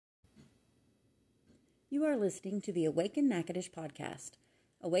You are listening to the Awaken Natchitoches podcast.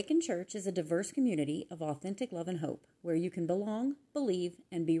 Awaken Church is a diverse community of authentic love and hope, where you can belong, believe,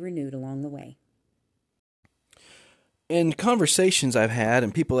 and be renewed along the way. In conversations I've had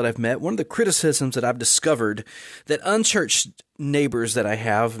and people that I've met, one of the criticisms that I've discovered that unchurched neighbors that I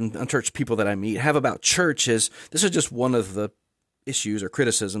have and unchurched people that I meet have about church is, this is just one of the issues or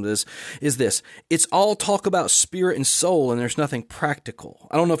criticisms, is this. It's all talk about spirit and soul and there's nothing practical.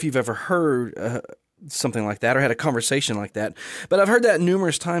 I don't know if you've ever heard something like that or had a conversation like that, but I've heard that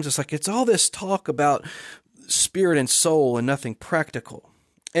numerous times. It's like, it's all this talk about spirit and soul and nothing practical.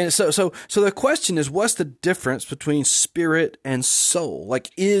 And so the question is, what's the difference between spirit and soul?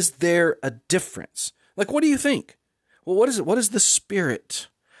 Like, is there a difference? Like, what do you think? Well, what is it? What is the spirit?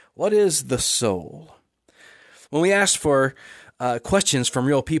 What is the soul? When we asked for questions from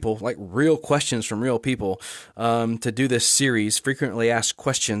real people, like real questions from real people, to do this series, frequently asked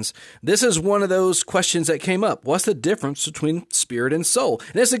questions, this is one of those questions that came up. What's the difference between spirit and soul?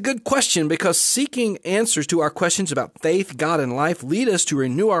 And it's a good question because seeking answers to our questions about faith, God, and life lead us to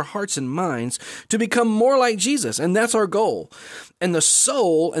renew our hearts and minds to become more like Jesus. And that's our goal. And the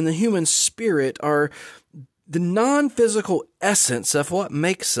soul and the human spirit are the non-physical essence of what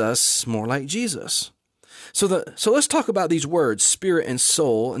makes us more like Jesus. So let's talk about these words, spirit and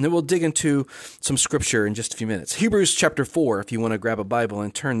soul, and then we'll dig into some scripture in just a few minutes. Hebrews chapter 4, if you want to grab a Bible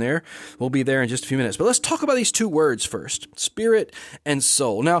and turn there, we'll be there in just a few minutes. But let's talk about these two words first, spirit and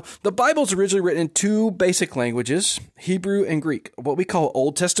soul. Now, the Bible's originally written in two basic languages, Hebrew and Greek. What we call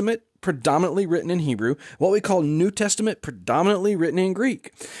Old Testament, predominantly written in Hebrew, what we call New Testament, predominantly written in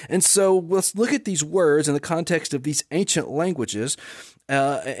Greek. And so let's look at these words in the context of these ancient languages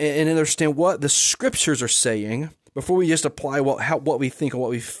and understand what the scriptures are saying before we just apply what we think and what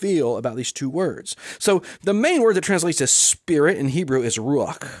we feel about these two words. So the main word that translates as spirit in Hebrew is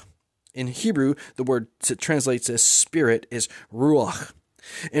ruach. In Hebrew, the word that translates as spirit is ruach.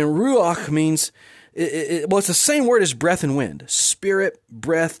 And ruach means, it's the same word as breath and wind. Spirit,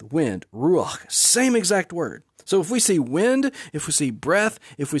 breath, wind. Ruach. Same exact word. So if we see wind, if we see breath,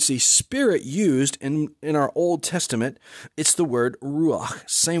 if we see spirit used in our Old Testament, it's the word ruach.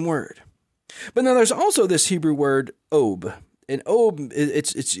 Same word. But now there's also this Hebrew word ob. And ob,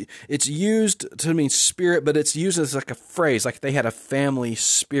 it's used to mean spirit, but it's used as like a phrase, like they had a family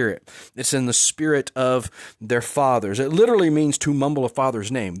spirit. It's in the spirit of their fathers. It literally means to mumble a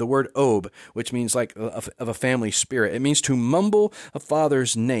father's name. The word ob, which means like of a family spirit. It means to mumble a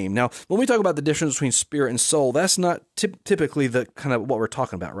father's name. Now, when we talk about the difference between spirit and soul, that's not typically the kind of what we're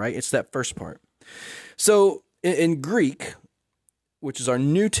talking about, right? It's that first part. So in Greek, which is our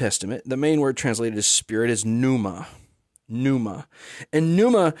New Testament, the main word translated as spirit is pneuma. Pneuma. And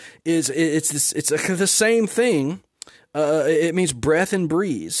pneuma it's the same thing. It means breath and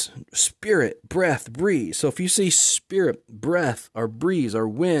breeze. Spirit, breath, breeze. So if you see spirit, breath, or breeze, or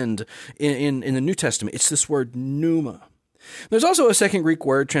wind in the New Testament, it's this word pneuma. There's also a second Greek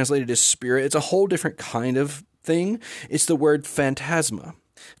word translated as spirit. It's a whole different kind of thing. It's the word phantasma.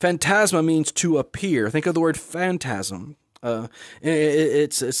 Phantasma means to appear. Think of the word phantasm.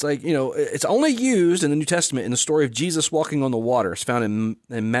 It's like, it's only used in the New Testament in the story of Jesus walking on the water. It's found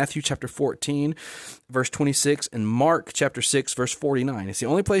in Matthew chapter 14, verse 26, and Mark chapter 6, verse 49. It's the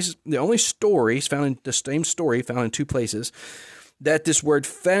only story, it's found in the same story, found in two places, that this word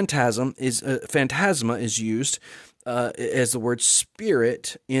phantasma is used as the word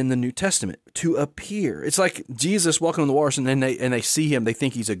spirit in the New Testament, to appear. It's like Jesus walking on the waters, and then they see him, they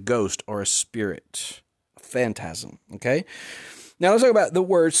think he's a ghost or a spirit. Phantasm. Okay. Now let's talk about the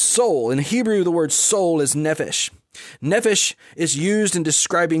word soul. In Hebrew, the word soul is nephesh. Nephesh is used in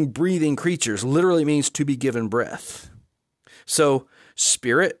describing breathing creatures. Literally means to be given breath. So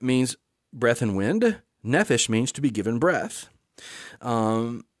spirit means breath and wind. Nephesh means to be given breath.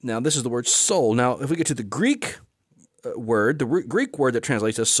 Now this is the word soul. Now if we get to the Greek word, the Greek word that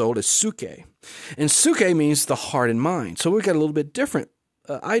translates as soul is suke. And suke means the heart and mind. So we've got a little bit different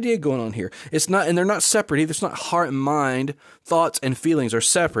idea going on here. It's not, and they're not separate either. It's not heart and mind, thoughts and feelings are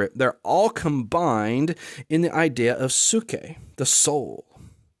separate. They're all combined in the idea of suke, the soul.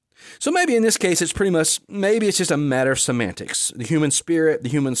 So maybe in this case, it's just a matter of semantics. The human spirit, the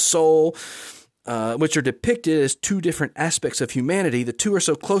human soul, which are depicted as two different aspects of humanity. The two are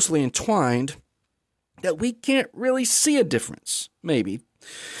so closely entwined that we can't really see a difference, maybe.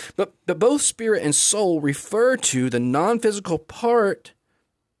 But both spirit and soul refer to the non-physical part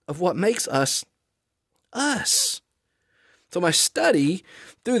of what makes us us. So my study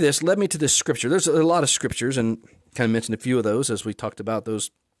through this led me to this scripture. There's a lot of scriptures, and kind of mentioned a few of those as we talked about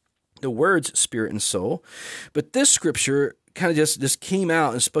the words spirit and soul. But this scripture kind of just came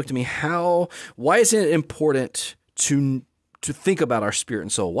out and spoke to me. Why is it important to think about our spirit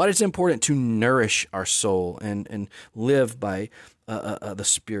and soul? Why is it important to nourish our soul and live by the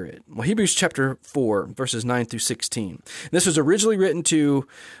Spirit? Well, Hebrews chapter 4, verses 9 through 16. This was originally written to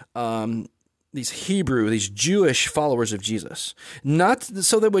these Jewish followers of Jesus, not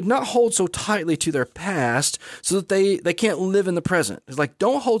so they would not hold so tightly to their past, so that they can't live in the present. It's like,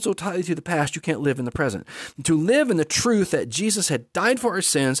 don't hold so tightly to the past, you can't live in the present. To live in the truth that Jesus had died for our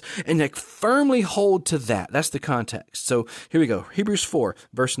sins, and like firmly hold to that. That's the context. So here we go. Hebrews 4,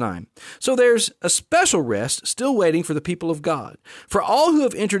 verse 9. So there's a special rest still waiting for the people of God. For all who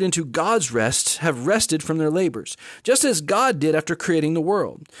have entered into God's rest have rested from their labors, just as God did after creating the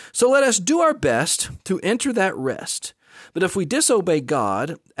world. So let us do our best to enter that rest. But if we disobey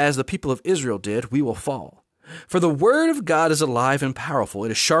God, as the people of Israel did, we will fall. For the word of God is alive and powerful.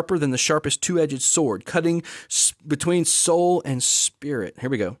 It is sharper than the sharpest two-edged sword, cutting between soul and spirit. Here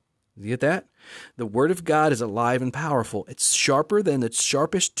we go. You get that? The word of God is alive and powerful. It's sharper than the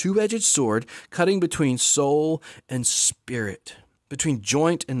sharpest two-edged sword, cutting between soul and spirit, between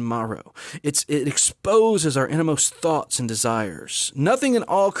joint and marrow. It exposes our innermost thoughts and desires. Nothing in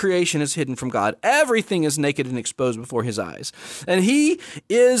all creation is hidden from God. Everything is naked and exposed before his eyes. And he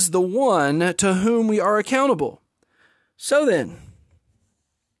is the one to whom we are accountable. So then,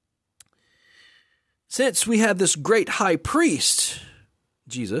 since we have this great high priest,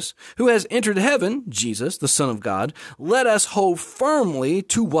 Jesus, who has entered heaven, Jesus, the Son of God, let us hold firmly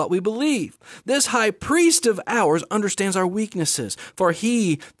to what we believe. This high priest of ours understands our weaknesses, for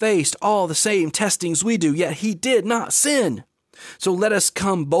he faced all the same testings we do, yet he did not sin. So let us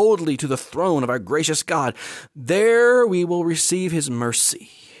come boldly to the throne of our gracious God. There we will receive his mercy,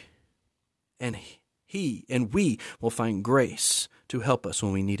 and we will find grace to help us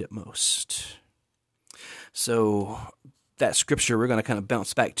when we need it most. So that scripture we're going to kind of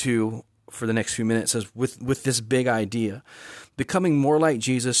bounce back to for the next few minutes is with this big idea. Becoming more like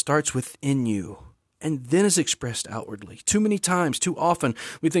Jesus starts within you and then is expressed outwardly. Too many times, too often,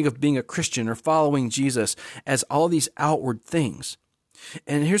 we think of being a Christian or following Jesus as all these outward things.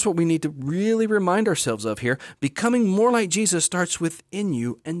 And here's what we need to really remind ourselves of here. Becoming more like Jesus starts within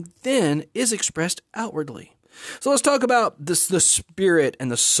you and then is expressed outwardly. So let's talk about the spirit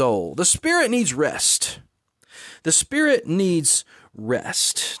and the soul. The spirit needs rest. The spirit needs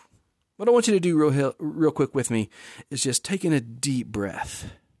rest. What I want you to do real quick with me is just taking a deep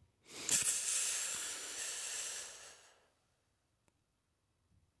breath.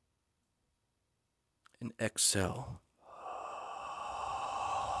 And exhale.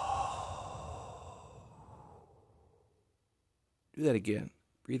 Do that again.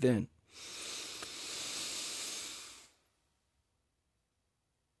 Breathe in.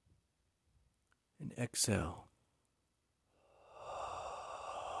 And exhale.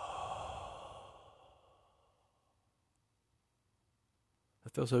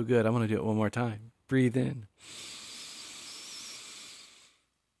 That feels so good. I want to do it one more time. Breathe in.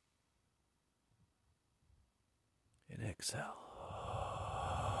 And exhale.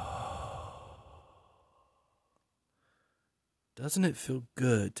 Doesn't it feel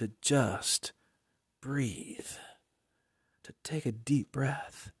good to just breathe? To take a deep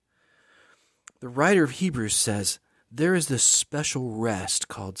breath? The writer of Hebrews says there is this special rest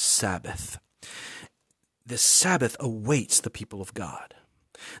called Sabbath. This Sabbath awaits the people of God.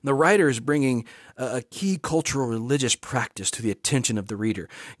 The writer is bringing a key cultural religious practice to the attention of the reader.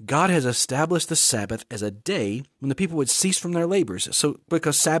 God has established the Sabbath as a day when the people would cease from their labors. So,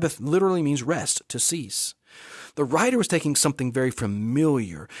 because Sabbath literally means rest, to cease. The writer was taking something very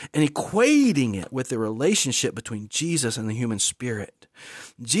familiar and equating it with the relationship between Jesus and the human spirit.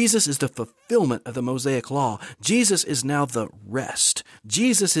 Jesus is the fulfillment of the Mosaic law. Jesus is now the rest.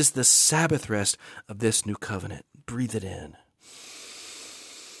 Jesus is the Sabbath rest of this new covenant. Breathe it in.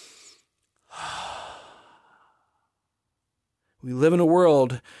 We live in a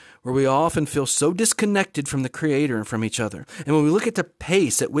world where we often feel so disconnected from the Creator and from each other. And when we look at the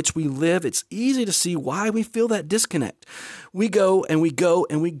pace at which we live, it's easy to see why we feel that disconnect. We go and we go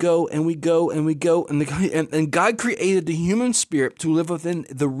and we go and we go and we go, and God created the human spirit to live within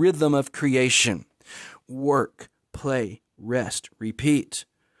the rhythm of creation. Work, play, rest, repeat.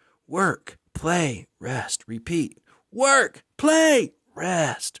 Work, play, rest, repeat. Work, play,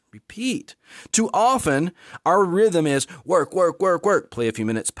 rest, repeat. Too often, our rhythm is work, work, work, work, play a few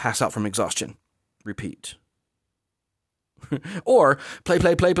minutes, pass out from exhaustion, repeat. Or play,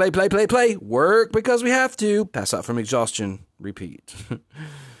 play, play, play, play, play, play, work because we have to, pass out from exhaustion, repeat.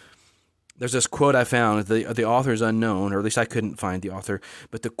 There's this quote I found. The author is unknown, or at least I couldn't find the author.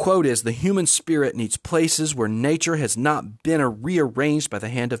 But the quote is, "The human spirit needs places where nature has not been rearranged by the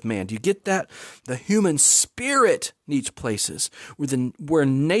hand of man." Do you get that? The human spirit needs places where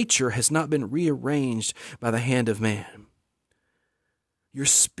nature has not been rearranged by the hand of man. Your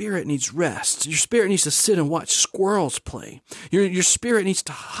spirit needs rest. Your spirit needs to sit and watch squirrels play. Your spirit needs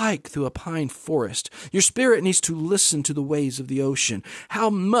to hike through a pine forest. Your spirit needs to listen to the waves of the ocean. How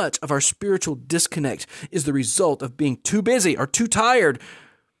much of our spiritual disconnect is the result of being too busy or too tired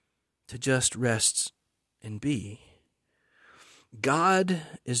to just rest and be? God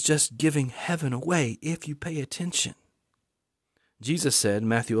is just giving heaven away if you pay attention. Jesus said,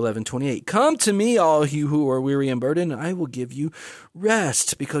 Matthew 11:28, "Come to me, all you who are weary and burdened, and I will give you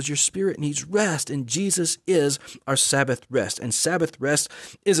rest," because your spirit needs rest, and Jesus is our Sabbath rest. And Sabbath rest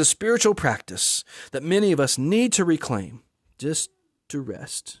is a spiritual practice that many of us need to reclaim, just to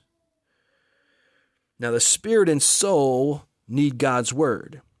rest. Now, the spirit and soul need God's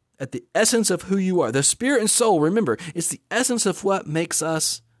word. At the essence of who you are, the spirit and soul, remember, it's the essence of what makes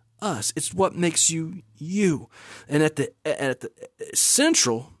us us. It's what makes you you. And at the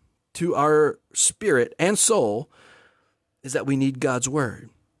central to our spirit and soul is that we need God's word.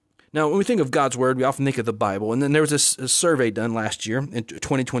 Now, when we think of God's word, we often think of the Bible. And then there was a survey done last year in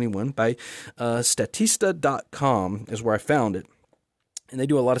 2021 by Statista.com is where I found it. And they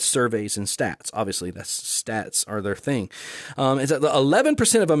do a lot of surveys and stats. Obviously, stats are their thing. Is that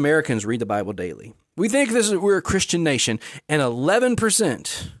 11% of Americans read the Bible daily. We think we're a Christian nation, and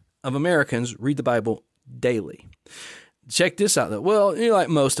 11% of Americans read the Bible daily. Check this out, though. Well, like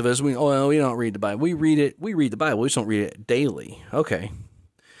most of us, we don't read the Bible. We read the Bible. We just don't read it daily. Okay.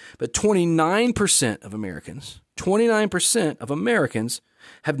 But 29% of Americans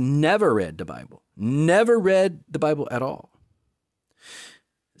have never read the Bible. Never read the Bible at all.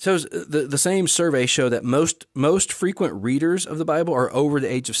 So the same survey showed that most frequent readers of the Bible are over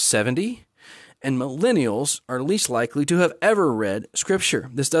the age of 70. And millennials are least likely to have ever read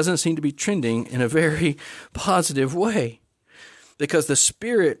Scripture. This doesn't seem to be trending in a very positive way because the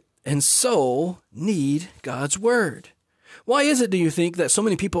spirit and soul need God's word. Why is it, do you think, that so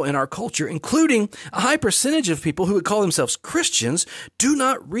many people in our culture, including a high percentage of people who would call themselves Christians, do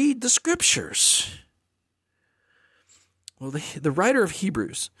not read the Scriptures? Well, the writer of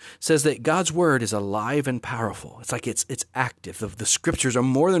Hebrews says that God's word is alive and powerful. It's like it's active. The Scriptures are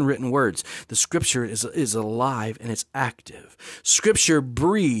more than written words. The Scripture is alive and it's active. Scripture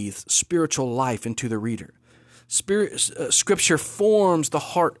breathes spiritual life into the reader. Scripture forms the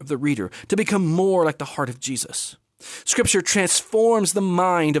heart of the reader to become more like the heart of Jesus. Scripture transforms the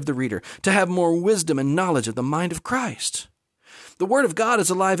mind of the reader to have more wisdom and knowledge of the mind of Christ. The Word of God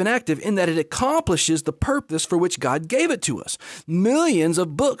is alive and active in that it accomplishes the purpose for which God gave it to us. Millions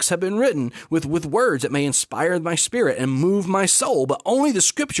of books have been written with words that may inspire my spirit and move my soul, but only the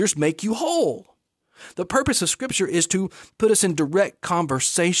Scriptures make you whole. The purpose of Scripture is to put us in direct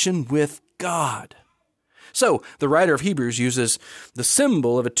conversation with God. So, the writer of Hebrews uses the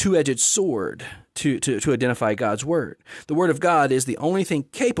symbol of a two-edged sword to identify God's Word. The Word of God is the only thing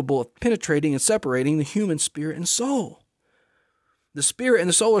capable of penetrating and separating the human spirit and soul. The spirit and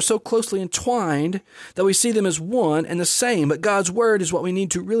the soul are so closely entwined that we see them as one and the same, but God's word is what we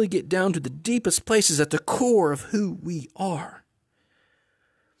need to really get down to the deepest places at the core of who we are.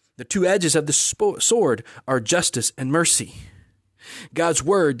 The two edges of the sword are justice and mercy. God's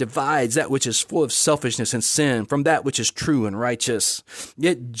word divides that which is full of selfishness and sin from that which is true and righteous.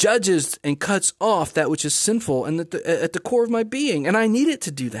 It judges and cuts off that which is sinful and at the core of my being, and I need it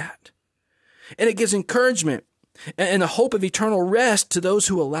to do that. And it gives encouragement and the hope of eternal rest to those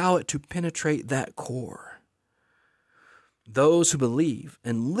who allow it to penetrate that core. Those who believe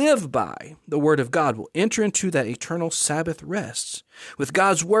and live by the Word of God will enter into that eternal Sabbath rest. With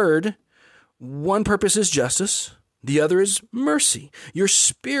God's Word, one purpose is justice, the other is mercy. Your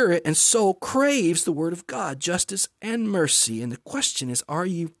spirit and soul craves the Word of God, justice and mercy. And the question is, are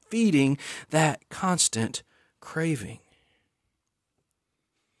you feeding that constant craving?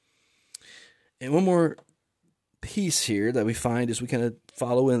 And one more piece here that we find as we kind of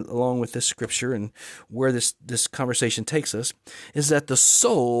follow along with this scripture and where this conversation takes us is that the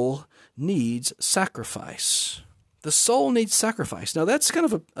soul needs sacrifice. The soul needs sacrifice. Now, that's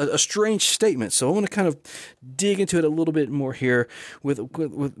kind of a strange statement, so I want to kind of dig into it a little bit more here with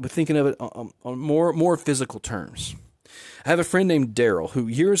thinking of it on more physical terms. I have a friend named Daryl who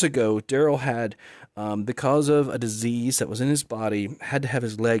years ago, Daryl had, because of a disease that was in his body, had to have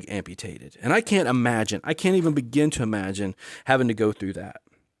his leg amputated. And I can't even begin to imagine having to go through that.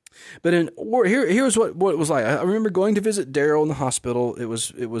 But here's what it was like. I remember going to visit Daryl in the hospital. It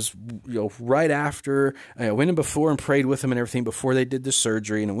was right after I went in before and prayed with him and everything before they did the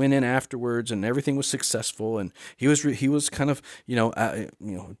surgery, and I went in afterwards, and everything was successful, and he was kind of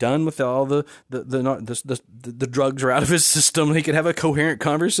done with all the drugs are out of his system. He could have a coherent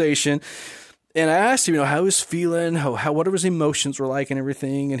conversation. And I asked him, how he was feeling, what his emotions were like and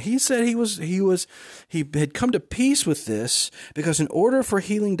everything. And he said he had come to peace with this because in order for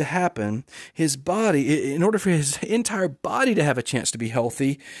healing to happen, in order for his entire body to have a chance to be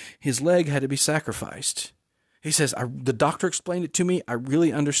healthy, his leg had to be sacrificed. He says, the doctor explained it to me. I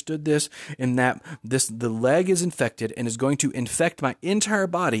really understood this, in that the leg is infected and is going to infect my entire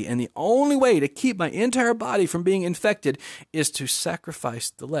body. And the only way to keep my entire body from being infected is to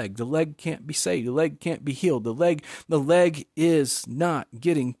sacrifice the leg. The leg can't be saved. The leg can't be healed. The leg is not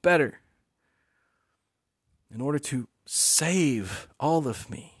getting better. In order to save all of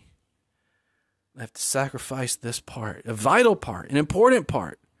me, I have to sacrifice this part, a vital part, an important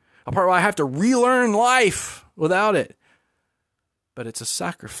part. A part where I have to relearn life without it. But it's a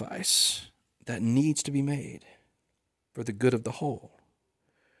sacrifice that needs to be made for the good of the whole.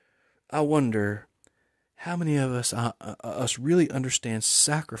 I wonder how many of us really understand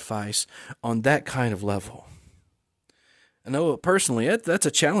sacrifice on that kind of level. I know personally that's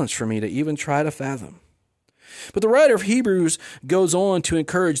a challenge for me to even try to fathom. But the writer of Hebrews goes on to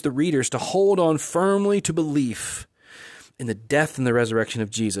encourage the readers to hold on firmly to belief in the death and the resurrection of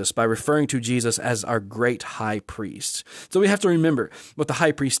Jesus by referring to Jesus as our great high priest. So we have to remember what the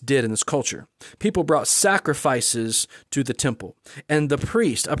high priest did in this culture. People brought sacrifices to the temple, and a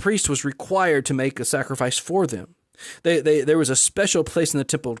priest was required to make a sacrifice for them. There was a special place in the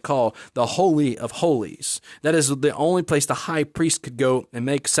temple called the Holy of Holies. That is the only place the high priest could go and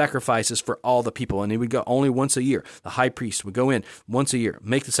make sacrifices for all the people. And he would go only once a year. The high priest would go in once a year,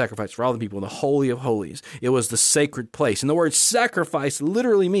 make the sacrifice for all the people in the Holy of Holies. It was the sacred place. And the word sacrifice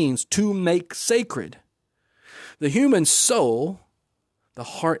literally means to make sacred. The human soul, the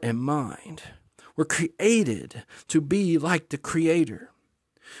heart and mind, were created to be like the Creator,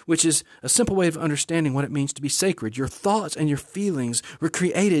 which is a simple way of understanding what it means to be sacred. Your thoughts and your feelings were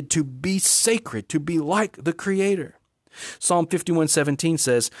created to be sacred, to be like the Creator. Psalm 51:17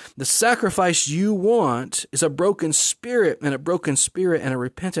 says, "The sacrifice you want is a broken spirit and a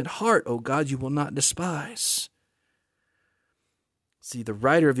repentant heart, O God, you will not despise." See, the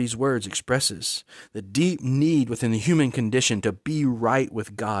writer of these words expresses the deep need within the human condition to be right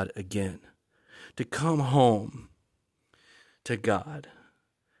with God again, to come home to God.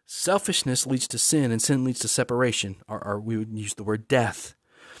 Selfishness leads to sin, and sin leads to separation, or we would use the word death.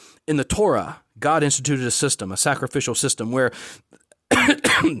 In the Torah, God instituted a sacrificial system where,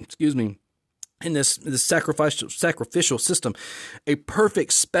 excuse me, in this sacrificial system, a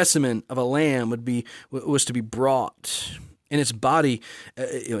perfect specimen of a lamb was to be brought. In its body,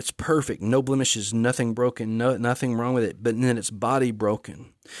 it's perfect, no blemishes, nothing broken, nothing wrong with it, but then its body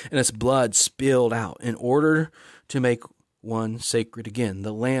broken, and its blood spilled out in order to make one sacred again.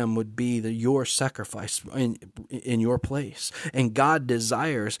 The lamb would be your sacrifice in your place. And God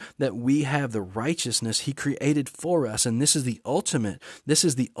desires that we have the righteousness He created for us. And this is the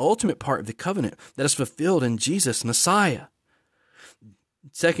ultimate part of the covenant that is fulfilled in Jesus, Messiah.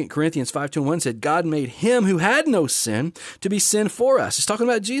 2 Corinthians 5:21 said, God made Him who had no sin to be sin for us. He's talking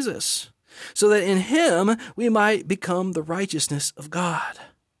about Jesus, so that in Him we might become the righteousness of God.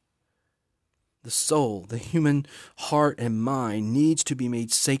 The soul, the human heart and mind needs to be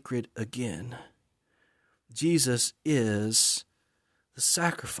made sacred again. Jesus is the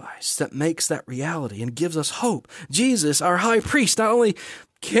sacrifice that makes that reality and gives us hope. Jesus, our high priest, not only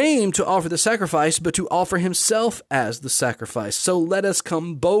came to offer the sacrifice, but to offer Himself as the sacrifice. So let us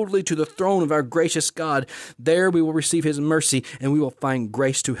come boldly to the throne of our gracious God. There we will receive His mercy, and we will find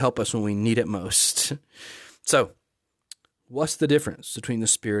grace to help us when we need it most. So, what's the difference between the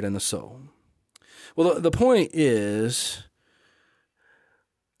spirit and the soul? Well, the point is,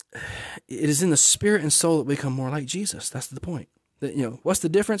 it is in the spirit and soul that we become more like Jesus. That's the point. What's the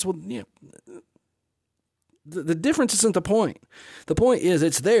difference? Well, the difference isn't the point. The point is,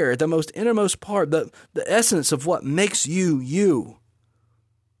 it's there, the most innermost part, the essence of what makes you, you.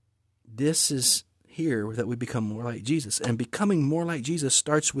 This is here that we become more like Jesus. And becoming more like Jesus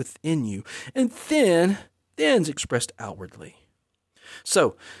starts within you, and then is expressed outwardly.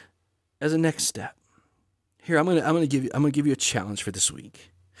 So, as a next step, here I'm going to give you a challenge for this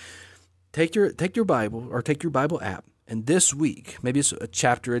week. Take your Bible, or take your Bible app, and this week, maybe it's a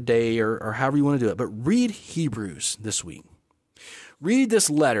chapter a day or however you want to do it, but read Hebrews this week. Read this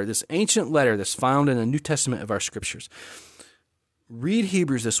letter, this ancient letter that's found in the New Testament of our scriptures. read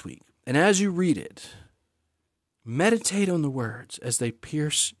Hebrews this week, and as you read it, meditate on the words as they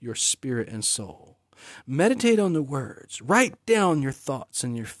pierce your spirit and soul. Meditate on the words. Write down your thoughts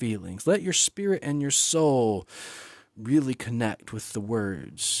and your feelings. Let your spirit and your soul really connect with the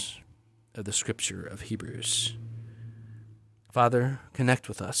words of the scripture of Hebrews. Father, connect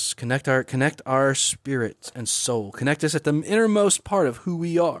with us. Connect our spirit and soul. Connect us at the innermost part of who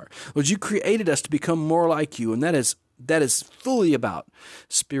we are. Lord, you created us to become more like you, and that is fully about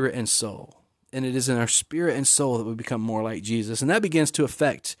spirit and soul. And it is in our spirit and soul that we become more like Jesus. And that begins to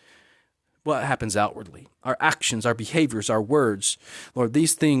affect what happens outwardly, our actions, our behaviors, our words. Lord,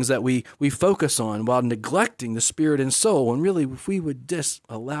 these things that we focus on while neglecting the spirit and soul. And really, if we would just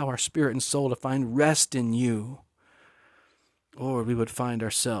allow our spirit and soul to find rest in you, Lord, we would find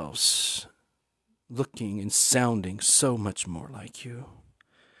ourselves looking and sounding so much more like you.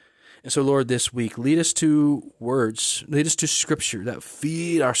 And so, Lord, this week, lead us to words, lead us to scripture that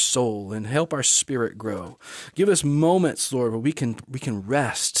feed our soul and help our spirit grow. Give us moments, Lord, where we can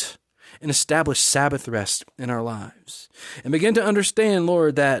rest and establish Sabbath rest in our lives. And begin to understand,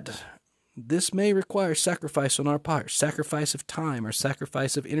 Lord, that this may require sacrifice on our part, sacrifice of time, or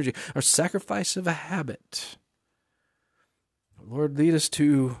sacrifice of energy, or sacrifice of a habit. Lord, lead us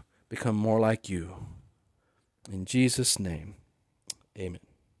to become more like you. In Jesus' name, amen.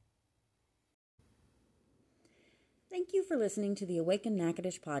 Thank you for listening to the Awaken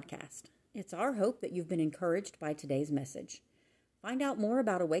Natchitoches podcast. It's our hope that you've been encouraged by today's message. Find out more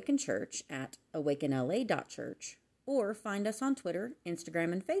about Awaken Church at awakenla.church or find us on Twitter,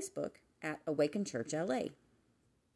 Instagram, and Facebook at Awaken Church LA.